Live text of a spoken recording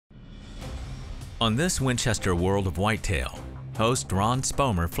On this Winchester World of Whitetail, host Ron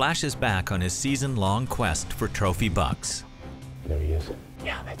Spomer flashes back on his season-long quest for trophy bucks. There he is.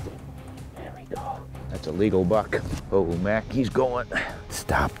 Yeah, that's it. There we go. That's a legal buck. Oh, Mac, he's going.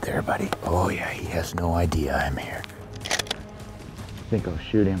 Stop there, buddy. Oh, yeah, he has no idea I'm here. I think I'll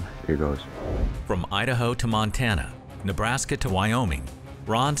shoot him. Here goes. From Idaho to Montana, Nebraska to Wyoming,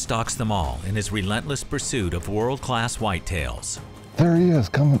 Ron stalks them all in his relentless pursuit of world-class whitetails. There he is,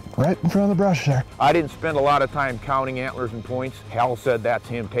 coming right in front of the brush there. I didn't spend a lot of time counting antlers and points. Hal said that's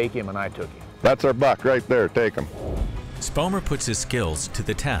him, take him, and I took him. That's our buck right there, take him. Spomer puts his skills to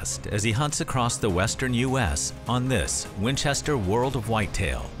the test as he hunts across the western U.S. on this Winchester World of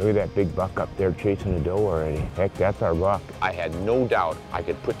Whitetail. Look at that big buck up there chasing a doe already. Heck, that's our buck. I had no doubt I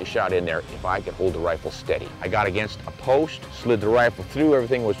could put the shot in there if I could hold the rifle steady. I got against a post, slid the rifle through,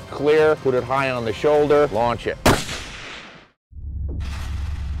 everything was clear, put it high on the shoulder, launch it.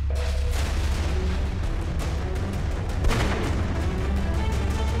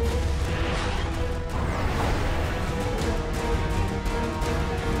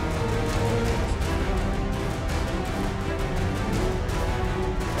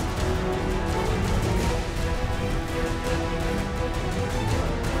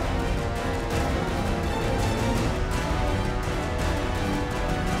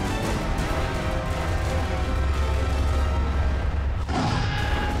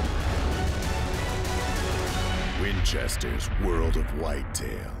 Winchester's World of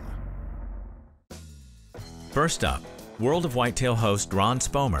Whitetail. First up, World of Whitetail host Ron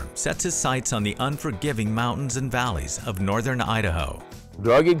Spomer sets his sights on the unforgiving mountains and valleys of northern Idaho.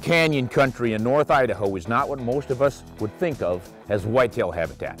 Rugged canyon country in North Idaho is not what most of us would think of as whitetail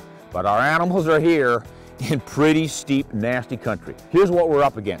habitat. But our animals are here in pretty steep, nasty country. Here's what we're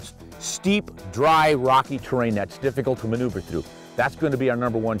up against. Steep, dry, rocky terrain that's difficult to maneuver through. That's going to be our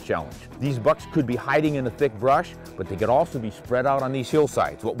 #1 challenge. These bucks could be hiding in the thick brush, but they could also be spread out on these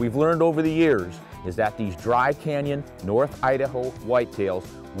hillsides. What we've learned over the years is that these dry canyon, North Idaho whitetails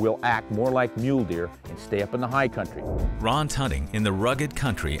will act more like mule deer and stay up in the high country. Ron's hunting in the rugged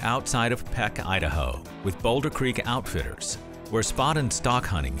country outside of Peck, Idaho, with Boulder Creek Outfitters, where spot and stalk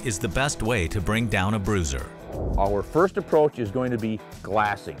hunting is the best way to bring down a bruiser. Our first approach is going to be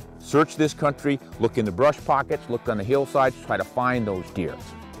glassing. Search this country, look in the brush pockets, look on the hillsides, try to find those deer.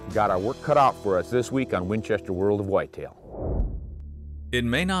 We got our work cut out for us this week on Winchester World of Whitetail. It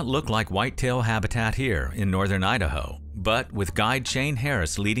may not look like whitetail habitat here in northern Idaho, but with guide Shane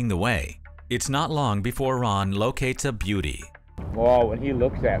Harris leading the way, it's not long before Ron locates a beauty. Oh, when he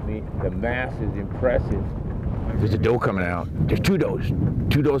looks at me, the mass is impressive. There's a doe coming out. There's two does.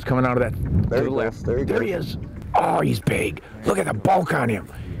 Two does coming out of that to the left. There he is. Oh, he's big. Look at the bulk on him.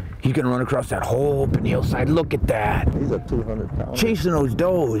 He's gonna run across that whole open hillside. Look at that. He's a 200-pounder. Chasing those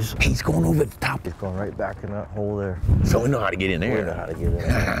does. He's going over the top. He's going right back in that hole there. So we know how to get in there. We know how to get in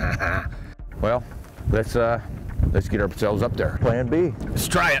there. Well, let's get ourselves up there. Plan B. Let's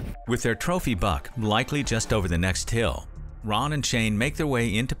try it. With their trophy buck likely just over the next hill, Ron and Shane make their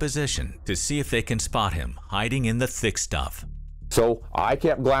way into position to see if they can spot him hiding in the thick stuff. So I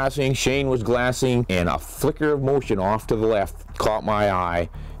kept glassing, Shane was glassing, and a flicker of motion off to the left caught my eye,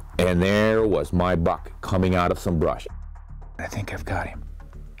 and there was my buck coming out of some brush. I think I've got him.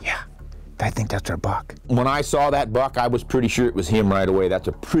 Yeah, I think that's our buck. When I saw that buck, I was pretty sure it was him right away. That's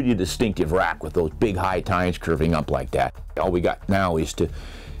a pretty distinctive rack with those big high tines curving up like that. All we got now is to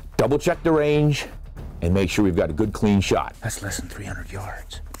double check the range and make sure we've got a good clean shot. That's less than 300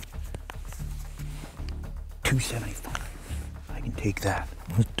 yards. 275. I can take that.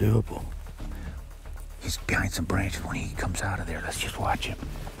 That's doable. He's behind some branches when he comes out of there. Let's just watch him.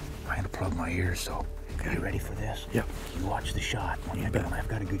 I'm gonna plug my ears, so are you ready for this? Yep. You watch the shot. When I've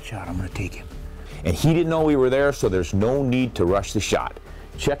got a good shot, I'm gonna take him. And he didn't know we were there, so there's no need to rush the shot.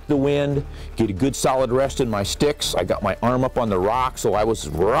 Check the wind, get a good solid rest in my sticks. I got my arm up on the rock, so I was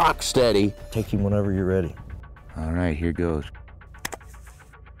rock steady. Take him whenever you're ready. All right, here goes.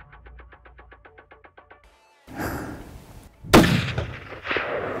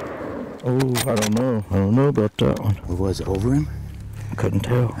 Oh, I don't know. I don't know about that one. What was it, over him? Couldn't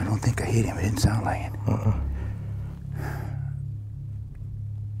tell. I don't think I hit him. It didn't sound like it.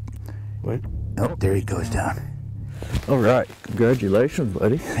 Wait. Oh, there he goes down. All right. Congratulations,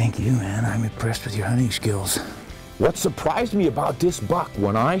 buddy. Thank you, man. I'm impressed with your hunting skills. What surprised me about this buck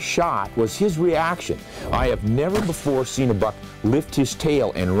when I shot was his reaction. I have never before seen a buck lift his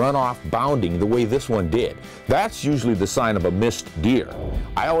tail and run off bounding the way this one did. That's usually the sign of a missed deer.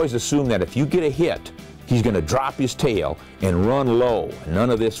 I always assume that if you get a hit, he's going to drop his tail and run low. None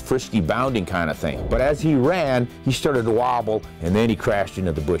of this frisky bounding kind of thing. But as he ran, he started to wobble, and then he crashed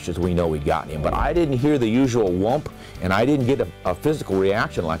into the bushes. We know he'd gotten him. But I didn't hear the usual whump, and I didn't get a physical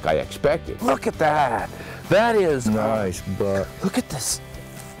reaction like I expected. Look at that. That is Nice buck. Look at this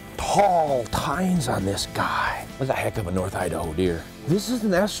tall tines on this guy. That's a heck of a North Idaho deer. This isn't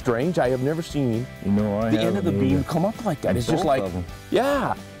that strange. I have never seen You know, I the end of the haven't beam either. come up like that. It's just Both like, of 'em.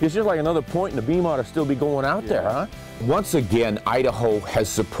 yeah, it's just like another point and the beam ought to still be going out there, huh? Once again, Idaho has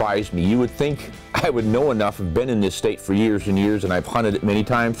surprised me. You would think I would know enough. I've been in this state for years and years, and I've hunted it many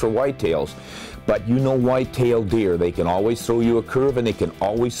times for whitetails. But you know white-tailed deer, they can always throw you a curve and they can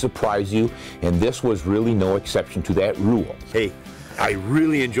always surprise you, and this was really no exception to that rule. Hey, I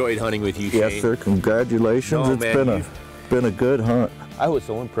really enjoyed hunting with you, Shane. Yes, sir. Congratulations. No, It's man, been a good hunt. I was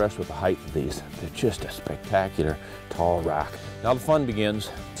so impressed with the height of these. They're just a spectacular tall rock. Now the fun begins.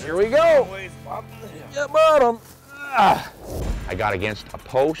 Here we go. Yeah, bottom. Ah. I got against a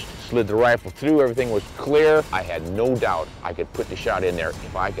post, slid the rifle through, everything was clear. I had no doubt I could put the shot in there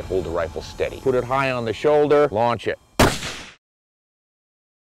if I could hold the rifle steady. Put it high on the shoulder, launch it.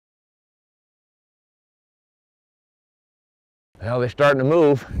 Well, they're starting to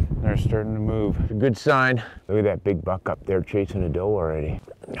move. They're starting to move. It's a good sign. Look at that big buck up there chasing a doe already.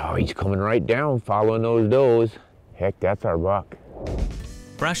 Oh, he's coming right down, following those does. Heck, that's our buck.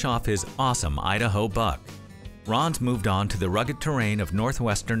 Fresh off his awesome Idaho buck, Ron's moved on to the rugged terrain of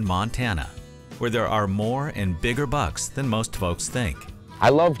northwestern Montana, where there are more and bigger bucks than most folks think. I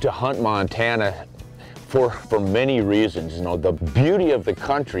love to hunt Montana for many reasons. You know, the beauty of the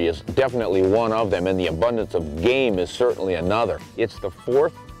country is definitely one of them, and the abundance of game is certainly another. It's the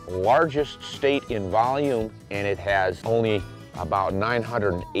fourth largest state in volume, and it has only about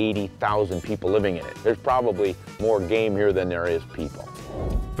 980,000 people living in it. There's probably more game here than there is people.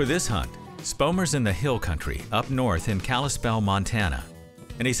 For this hunt, Spomer's in the hill country up north in Kalispell, Montana,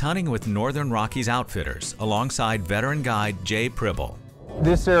 and he's hunting with Northern Rockies Outfitters alongside veteran guide Jay Pribble.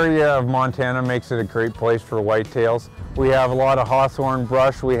 This area of Montana makes it a great place for whitetails. We have a lot of hawthorn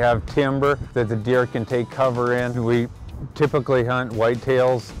brush, we have timber that the deer can take cover in. We typically hunt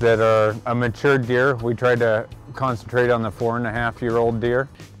whitetails that are a mature deer. We try to concentrate on the 4.5-year-old deer.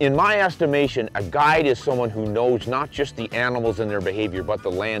 In my estimation, a guide is someone who knows not just the animals and their behavior, but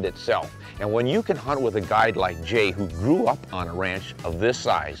the land itself. And when you can hunt with a guide like Jay, who grew up on a ranch of this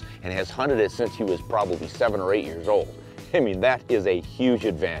size and has hunted it since he was probably 7 or 8 years old, I mean, that is a huge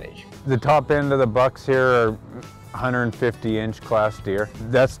advantage. The top end of the bucks here are 150-inch class deer.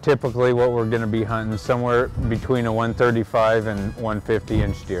 That's typically what we're going to be hunting, somewhere between a 135 and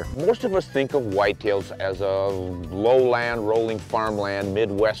 150-inch deer. Most of us think of whitetails as a lowland, rolling farmland,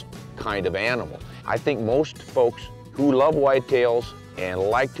 Midwest kind of animal. I think most folks who love whitetails and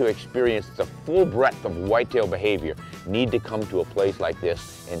like to experience the full breadth of whitetail behavior need to come to a place like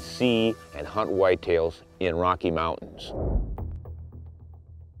this and see and hunt whitetails in Rocky Mountains.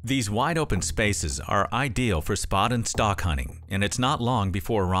 These wide open spaces are ideal for spot and stalk hunting, and it's not long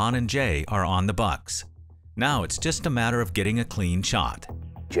before Ron and Jay are on the bucks. Now it's just a matter of getting a clean shot.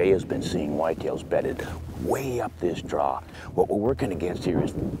 Jay has been seeing whitetails bedded way up this draw. What we're working against here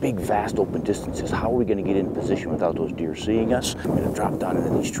is big, vast open distances. How are we going to get into position without those deer seeing us? We're going to drop down into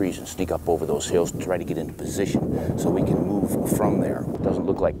these trees and sneak up over those hills and try to get into position so we can move from there. It doesn't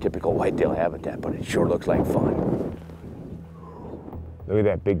look like typical whitetail habitat, but it sure looks like fun. Look at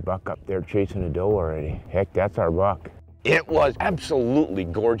that big buck up there chasing a doe already. Heck, that's our buck. It was absolutely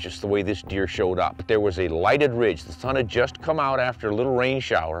gorgeous the way this deer showed up. There was a lighted ridge. The sun had just come out after a little rain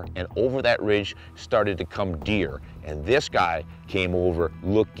shower, and over that ridge started to come deer. And this guy came over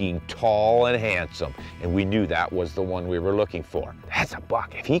looking tall and handsome, and we knew that was the one we were looking for. That's a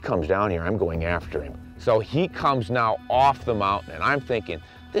buck. If he comes down here, I'm going after him. So he comes now off the mountain, and I'm thinking,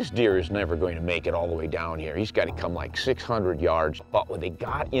 this deer is never going to make it all the way down here. He's got to come like 600 yards. But when they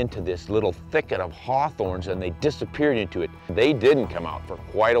got into this little thicket of hawthorns and they disappeared into it, they didn't come out for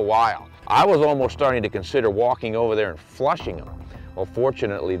quite a while. I was almost starting to consider walking over there and flushing him. Well,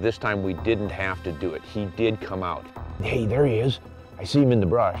 fortunately, this time we didn't have to do it. He did come out. Hey, there he is. I see him in the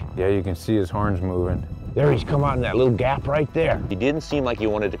brush. Yeah, you can see his horns moving. There he's come out in that little gap right there. He didn't seem like he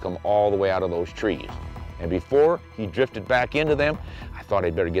wanted to come all the way out of those trees. And before he drifted back into them, I thought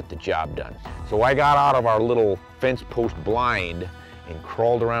I'd better get the job done. So I got out of our little fence post blind and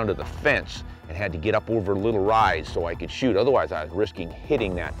crawled around to the fence and had to get up over a little rise so I could shoot. Otherwise, I was risking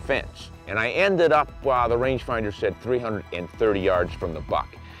hitting that fence. And I ended up, the rangefinder said 330 yards from the buck.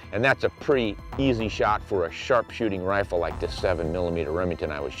 And that's a pretty easy shot for a sharpshooting rifle like this 7mm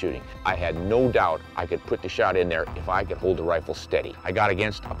Remington I was shooting. I had no doubt I could put the shot in there if I could hold the rifle steady. I got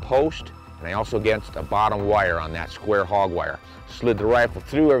against a post, and I also against a bottom wire on that square hog wire. Slid the rifle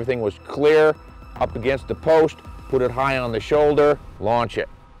through, everything was clear, up against the post, put it high on the shoulder, launch it.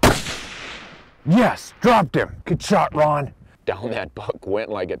 Yes, dropped him. Good shot, Ron. Down that buck went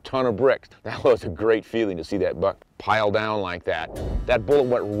like a ton of bricks. That was a great feeling to see that buck pile down like that. That bullet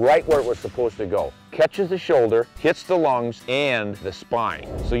went right where it was supposed to go. Catches the shoulder, hits the lungs and the spine.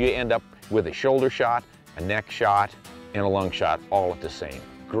 So you end up with a shoulder shot, a neck shot, and a lung shot all at the same.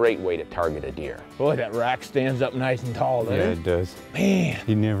 Great way to target a deer. Boy, that rack stands up nice and tall, doesn't it? Yeah, it does. Man.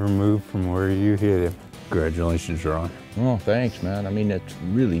 He never moved from where you hit him. Congratulations, Ron. Oh, thanks, man. I mean, it's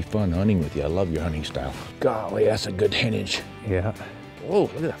really fun hunting with you. I love your hunting style. Golly, that's a good hinge. Yeah. Whoa,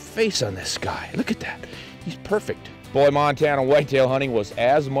 look at the face on this guy. Look at that. He's perfect. Boy, Montana whitetail hunting was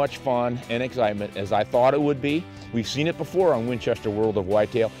as much fun and excitement as I thought it would be. We've seen it before on Winchester World of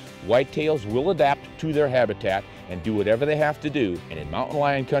Whitetail. Whitetails will adapt to their habitat and do whatever they have to do. And in mountain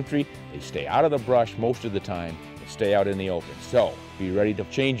lion country, they stay out of the brush most of the time and stay out in the open. So be ready to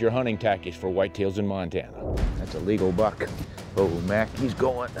change your hunting tactics for whitetails in Montana. That's a legal buck. Oh, Mac, he's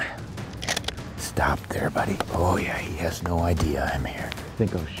going. Stop there, buddy. Oh yeah, he has no idea I'm here. I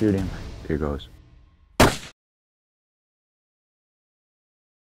think I'll shoot him. Here goes.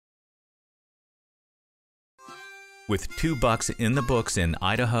 With 2 bucks in the books in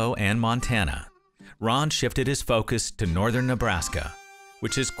Idaho and Montana, Ron shifted his focus to northern Nebraska,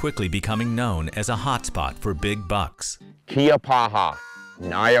 which is quickly becoming known as a hotspot for big bucks. Kiapaha,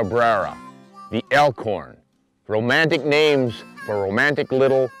 Niobrara, the Elkhorn, romantic names for romantic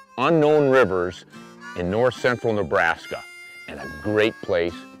little unknown rivers in north central Nebraska, and a great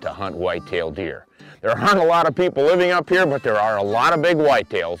place to hunt whitetail deer. There aren't a lot of people living up here, but there are a lot of big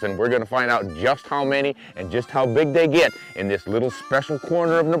whitetails, and we're going to find out just how many and just how big they get in this little special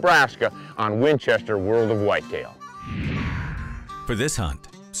corner of Nebraska on Winchester World of Whitetail. For this hunt,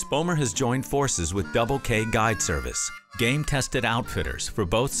 Spomer has joined forces with Double K Guide Service, game-tested outfitters for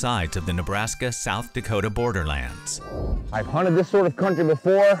both sides of the Nebraska-South Dakota borderlands. I've hunted this sort of country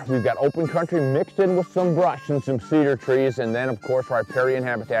before. We've got open country mixed in with some brush and some cedar trees, and then of course riparian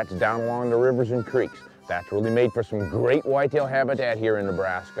habitats down along the rivers and creeks. That's really made for some great whitetail habitat here in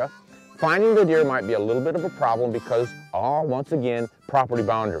Nebraska. Finding the deer might be a little bit of a problem because, once again, property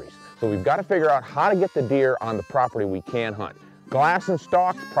boundaries. So we've got to figure out how to get the deer on the property we can hunt. Glass and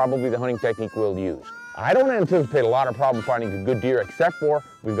stalks, probably the hunting technique we'll use. I don't anticipate a lot of problem finding a good deer, except for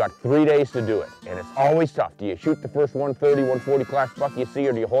we've got 3 days to do it. And it's always tough. Do you shoot the first 130, 140 class buck you see,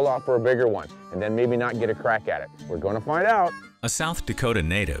 or do you hold out for a bigger one and then maybe not get a crack at it? We're going to find out. A South Dakota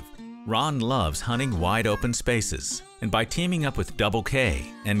native, Ron loves hunting wide open spaces. And by teaming up with Double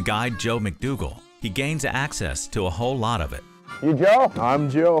K and guide Joe McDougall, he gains access to a whole lot of it. You Joe? I'm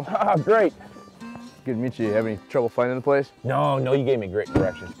Joe. Ah, great. Good to meet you. Have any trouble finding the place? No, you gave me great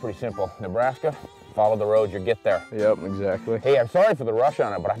directions. It's pretty simple. Nebraska, follow the road, you'll get there. Yep, exactly. Hey, I'm sorry for the rush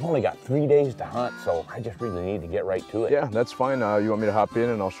on it, but I've only got 3 days to hunt, so I just really need to get right to it. Yeah, that's fine. You want me to hop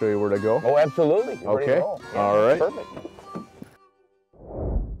in and I'll show you where to go? Oh, absolutely. You're ready to Okay. go. Yeah, All right. Perfect.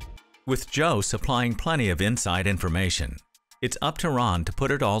 With Joe supplying plenty of inside information, it's up to Ron to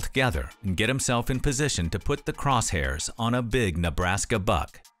put it all together and get himself in position to put the crosshairs on a big Nebraska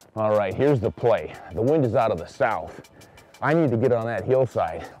buck. All right, here's the play. The wind is out of the south. I need to get on that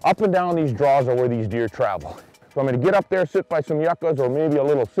hillside. Up and down these draws are where these deer travel. So I'm going to get up there, sit by some yuccas or maybe a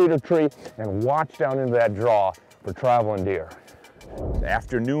little cedar tree and watch down into that draw for traveling deer. It's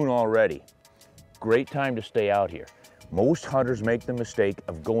afternoon already. Great time to stay out here. Most hunters make the mistake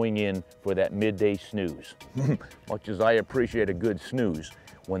of going in for that midday snooze. Much as I appreciate a good snooze,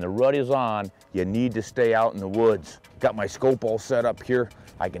 when the rut is on, you need to stay out in the woods. Got my scope all set up here.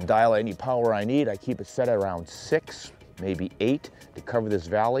 I can dial any power I need. I keep it set at around 6, maybe 8 to cover this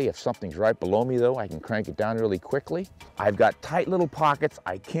valley. If something's right below me though, I can crank it down really quickly. I've got tight little pockets.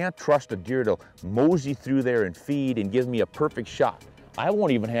 I can't trust a deer to mosey through there and feed and give me a perfect shot. I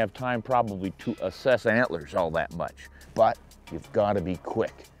won't even have time probably to assess antlers all that much. But you've got to be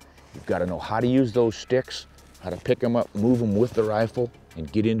quick. You've got to know how to use those sticks, how to pick them up, move them with the rifle, and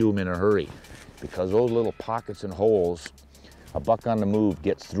get into them in a hurry. Because those little pockets and holes, a buck on the move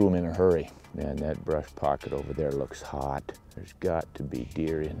gets through them in a hurry. Man, that brush pocket over there looks hot. There's got to be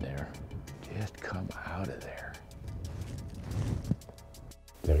deer in there. Just come out of there.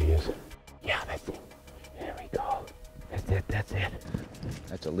 There he is. Yeah, that's it. There we go. That's it, that's it.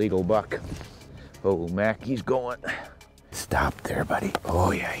 That's a legal buck. Oh, Mac, he's going. Stop there, buddy.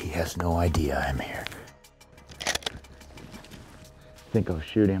 Oh yeah, he has no idea I'm here. I think I'll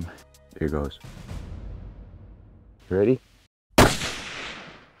shoot him. Here goes. Ready?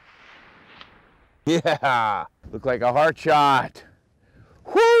 Yeah! Look like a heart shot.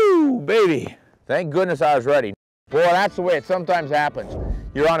 Whoo! Woo, baby. Thank goodness I was ready. Boy, that's the way it sometimes happens.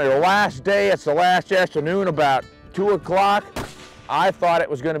 You're on your last day, it's the last afternoon, about 2 o'clock. I thought it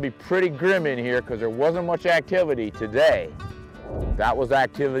was gonna be pretty grim in here because there wasn't much activity today. That was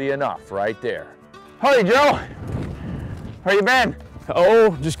activity enough right there. Howdy, Joe. How you been?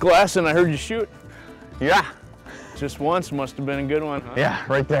 Oh, just glassing. I heard you shoot. Yeah. Just once, must have been a good one, huh? Yeah,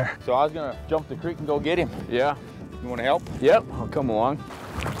 right there. So I was gonna jump the creek and go get him. Yeah. You wanna help? Yep, I'll come along.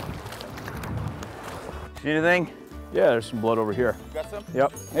 See anything? Yeah, there's some blood over here. Got some?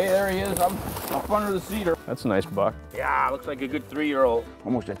 Yep. Hey, there he is. I'm up under the cedar. That's a nice buck. Yeah, looks like a good 3-year-old.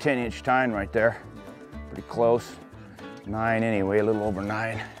 Almost a 10-inch tine right there. Pretty close. 9 anyway, a little over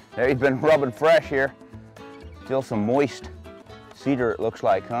 9. There, he's been rubbing fresh here. Still some moist cedar, it looks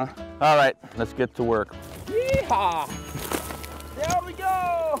like, huh? All right, let's get to work. Yeehaw! There we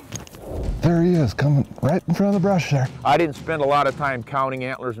go! There he is, coming right in front of the brush there. I didn't spend a lot of time counting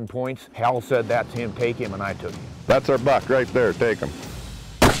antlers and points. Hal said that's him, take him, and I took him. That's our buck right there, take him.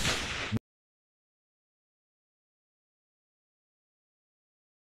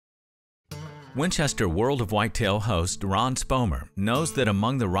 Winchester World of Whitetail host Ron Spomer knows that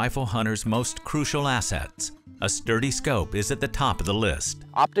among the rifle hunter's most crucial assets, a sturdy scope is at the top of the list.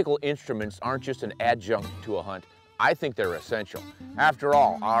 Optical instruments aren't just an adjunct to a hunt. I think they're essential. After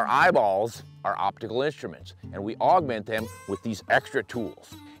all, our eyeballs are optical instruments, and we augment them with these extra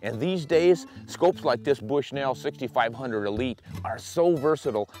tools. And these days, scopes like this Bushnell 6500 Elite are so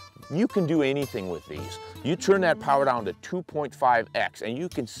versatile, you can do anything with these. You turn that power down to 2.5x and you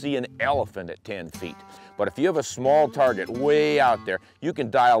can see an elephant at 10 feet. But if you have a small target way out there, you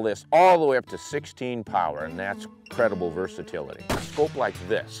can dial this all the way up to 16 power, and that's incredible versatility. A scope like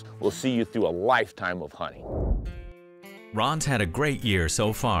this will see you through a lifetime of hunting. Ron's had a great year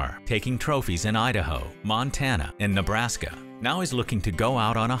so far, taking trophies in Idaho, Montana, and Nebraska. Now he's looking to go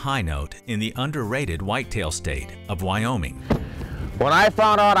out on a high note in the underrated whitetail state of Wyoming. When I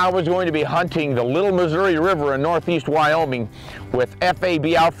found out I was going to be hunting the Little Missouri River in northeast Wyoming with FAB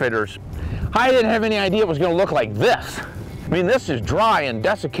Outfitters, I didn't have any idea it was going to look like this. I mean, this is dry and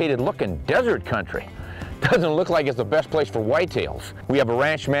desiccated looking desert country. Doesn't look like it's the best place for whitetails. We have a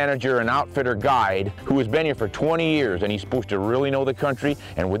ranch manager and outfitter guide who has been here for 20 years, and he's supposed to really know the country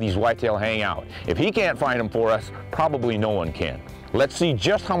and where these whitetail hang out. If he can't find them for us, probably no one can. Let's see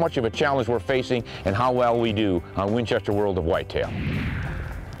just how much of a challenge we're facing and how well we do on Winchester World of Whitetail.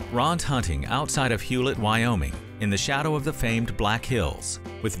 Ron's hunting outside of Hewlett, Wyoming, in the shadow of the famed Black Hills,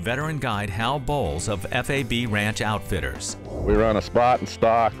 with veteran guide Hal Bowles of FAB Ranch Outfitters. We run a spot and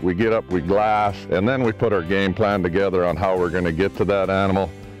stock, we get up, we glass, and then we put our game plan together on how we're going to get to that animal.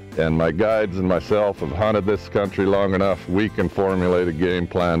 And my guides and myself have hunted this country long enough, we can formulate a game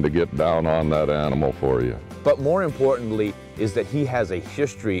plan to get down on that animal for you. But more importantly is that he has a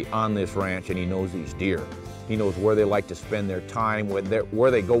history on this ranch and he knows these deer. He knows where they like to spend their time,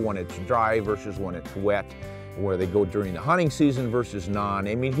 where they go when it's dry versus when it's wet, where they go during the hunting season versus non.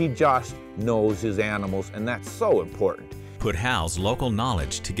 I mean, he just knows his animals, and that's so important. Put Hal's local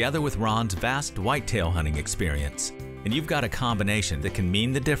knowledge together with Ron's vast whitetail hunting experience, and you've got a combination that can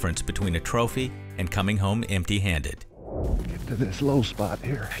mean the difference between a trophy and coming home empty-handed. Get to this low spot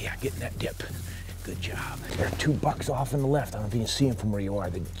here. Yeah, getting that dip. Good job. There are 2 bucks off on the left. I don't know if you can see them from where you are.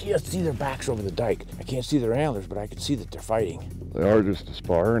 They just see their backs over the dike. I can't see their antlers, but I can see that they're fighting. They are just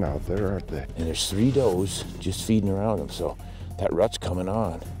sparring out there, aren't they? And there's 3 does just feeding around them, so that rut's coming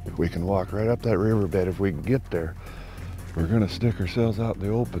on. We can walk right up that riverbed if we can get there. We're gonna stick ourselves out in the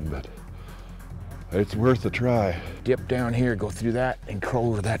open, but it's worth a try. Dip down here, go through that, and crawl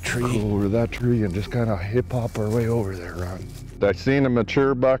over that tree. Go over that tree and just kind of hip-hop our way over there, Ron. I seen a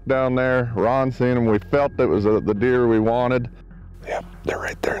mature buck down there. Ron seen him. We felt it was the deer we wanted. Yep, they're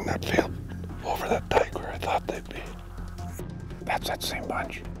right there in that field, over that dike where I thought they'd be. That's that same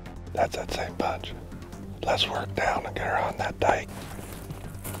bunch. That's that same bunch. Let's work down and get her on that dike.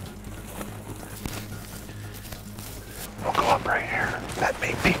 We'll go up right here. Let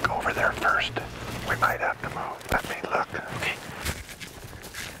me peek over there first. We might have to move. Let me look. Okay.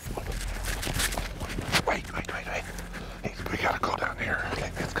 Wait. We gotta go down here.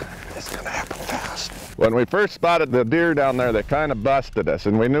 Okay, it's gonna happen fast. When we first spotted the deer down there, they kind of busted us,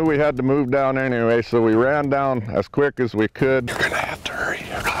 and we knew we had to move down anyway, so we ran down as quick as we could. You're gonna have to hurry,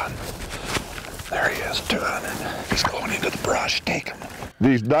 Ron. There he is doing it. He's going into the brush. Take him.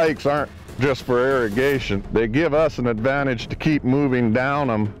 These dikes aren't just for irrigation. They give us an advantage to keep moving down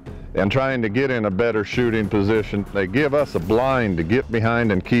them and trying to get in a better shooting position. They give us a blind to get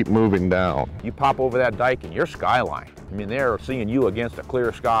behind and keep moving down. You pop over that dike and you're skyline. I mean, they're seeing you against a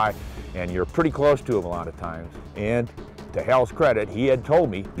clear sky, and you're pretty close to them a lot of times. And To Hal's credit, he had told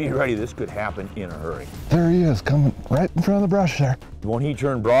me, be ready, this could happen in a hurry. There he is, coming right in front of the brush there. When he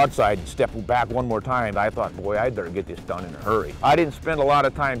turned broadside and stepped back one more time, I thought, boy, I'd better get this done in a hurry. I didn't spend a lot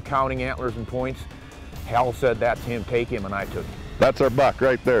of time counting antlers and points. Hal said that's him, take him, and I took him. That's our buck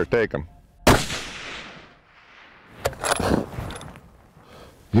right there, take him.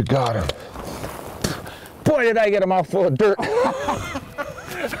 You got him. Boy, did I get a mouthful of dirt.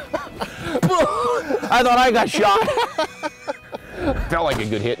 I thought I got shot. Felt like a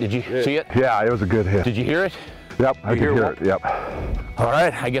good hit. Did you see it? Yeah, it was a good hit. Did you hear it? Yep, I could hear it, yep. All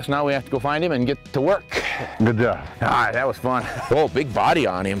right, I guess now we have to go find him and get to work. Good job. All right, that was fun. Oh, big body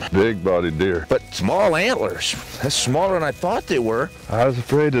on him. Big bodied deer. But small antlers. That's smaller than I thought they were. I was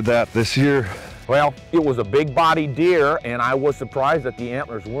afraid of that this year. Well, it was a big body deer, and I was surprised that the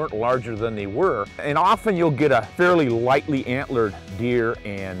antlers weren't larger than they were. And often you'll get a fairly lightly antlered deer,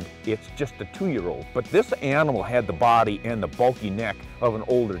 and it's just a 2-year-old. But this animal had the body and the bulky neck of an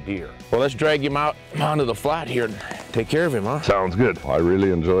older deer. Well, let's drag him out onto the flat here and take care of him, huh? Sounds good. I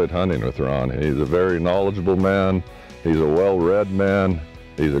really enjoyed hunting with Ron. He's a very knowledgeable man. He's a well-read man.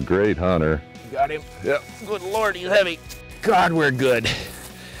 He's a great hunter. You got him? Yep. Good Lord, he's heavy. God, we're good.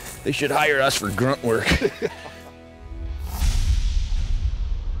 They should hire us for grunt work.